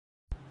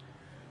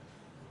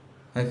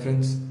Hi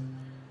friends,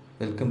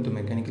 welcome to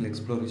Mechanical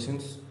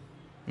Explorations.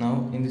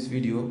 Now in this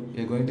video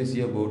we are going to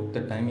see about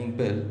the timing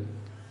bell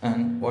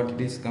and what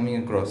it is coming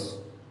across.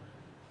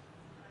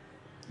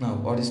 Now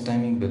what is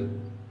timing bell?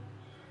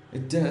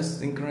 It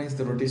just synchronizes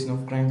the rotation of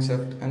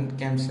crankshaft and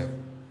camshaft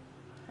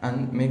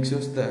and makes sure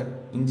that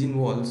engine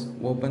valves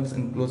opens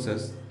and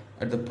closes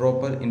at the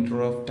proper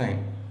interval of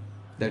time,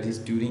 that is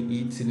during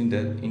each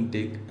cylinder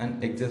intake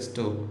and exhaust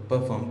stroke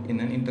performed in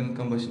an internal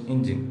combustion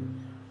engine.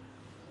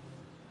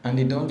 And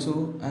it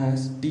also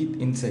has teeth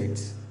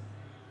insides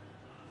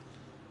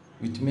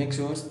which makes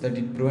sure that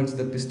it prevents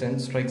the piston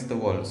strikes the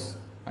walls,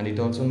 and it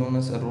also known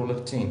as a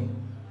roller chain.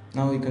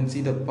 Now you can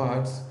see the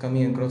parts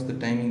coming across the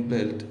timing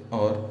belt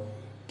or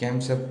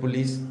camshaft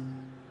pulleys,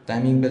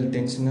 timing belt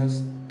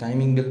tensioners,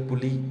 timing belt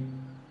pulley,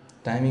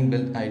 timing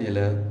belt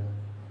idler,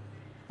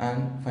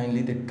 and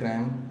finally the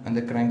crank and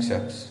the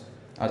crankshafts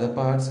are the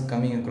parts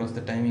coming across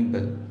the timing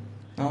belt.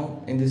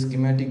 Now in this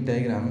schematic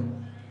diagram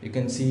you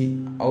can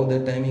see how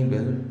the timing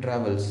belt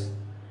travels.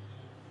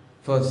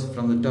 First,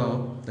 from the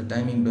top, the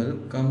timing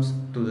belt comes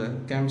to the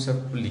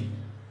camshaft pulley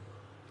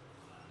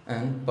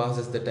and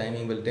passes the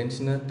timing belt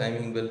tensioner,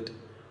 timing belt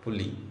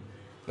pulley,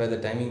 where the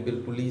timing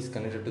belt pulley is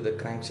connected to the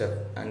crankshaft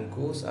and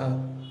goes up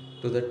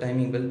to the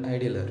timing belt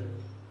idler,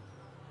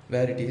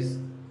 where it is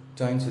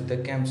joins with the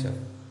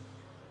camshaft.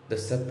 The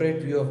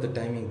separate view of the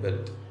timing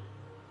belt,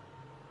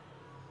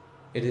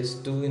 it is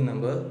 2 in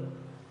number.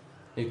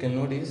 You can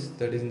notice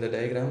that in the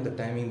diagram the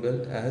timing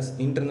belt has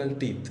internal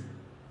teeth,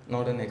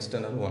 not an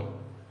external one.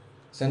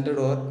 Centered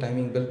or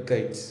timing belt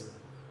guides.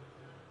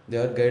 They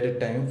are guided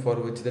time for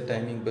which the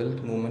timing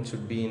belt movement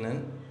should be in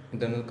an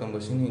internal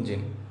combustion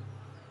engine.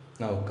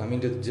 Now coming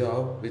to the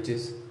job which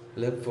is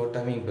left for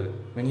timing belt.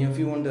 Many of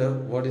you wonder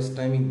what is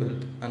timing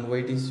belt and why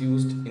it is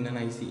used in an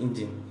IC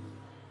engine.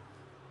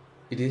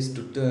 It is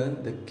to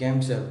turn the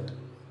camshaft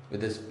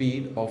with the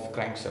speed of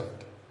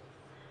crankshaft.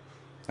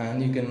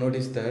 And you can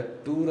notice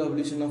that 2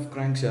 revolution of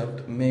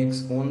crankshaft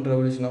makes 1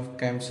 revolution of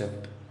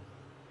camshaft.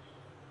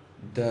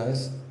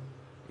 Thus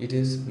it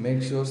is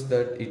make sure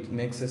that it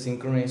makes a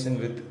synchronization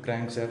with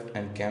crankshaft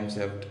and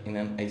camshaft in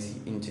an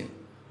IC engine.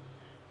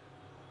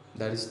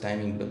 That is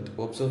timing belt.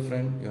 Hope so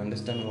friend you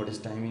understand what is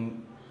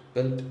timing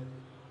belt,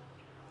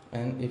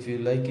 and if you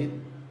like it,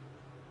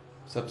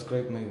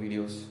 subscribe my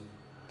videos.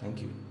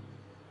 Thank you.